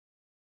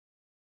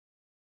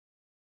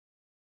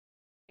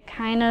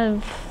kind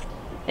of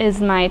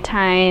is my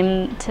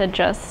time to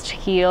just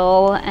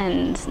heal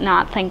and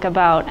not think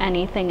about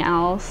anything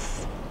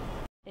else.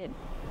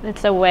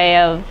 It's a way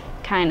of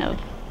kind of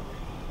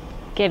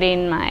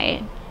getting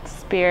my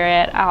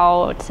spirit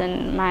out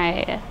and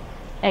my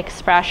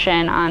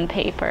expression on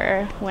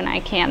paper when I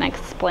can't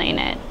explain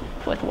it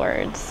with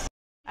words.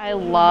 I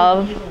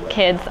love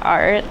kids'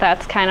 art.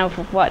 That's kind of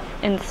what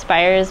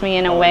inspires me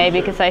in a way,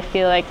 because I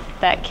feel like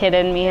that kid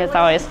in me has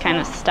always kind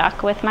of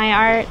stuck with my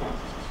art.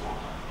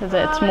 Because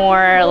it's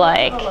more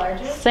like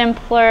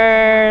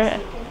simpler,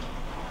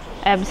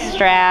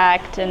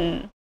 abstract,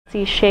 and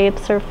see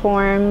shapes or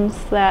forms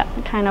that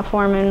kind of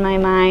form in my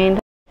mind.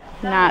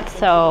 Not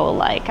so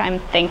like I'm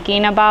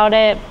thinking about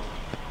it.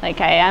 Like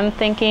I am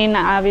thinking,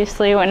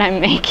 obviously, when I'm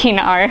making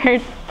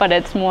art, but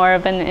it's more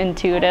of an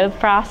intuitive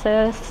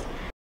process.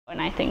 And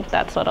I think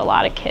that's what a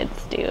lot of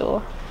kids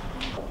do.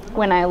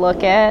 When I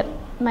look at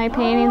my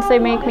paintings, they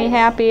make me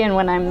happy, and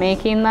when I'm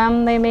making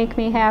them, they make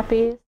me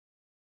happy.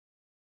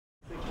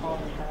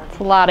 It's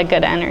a lot of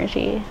good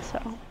energy, so.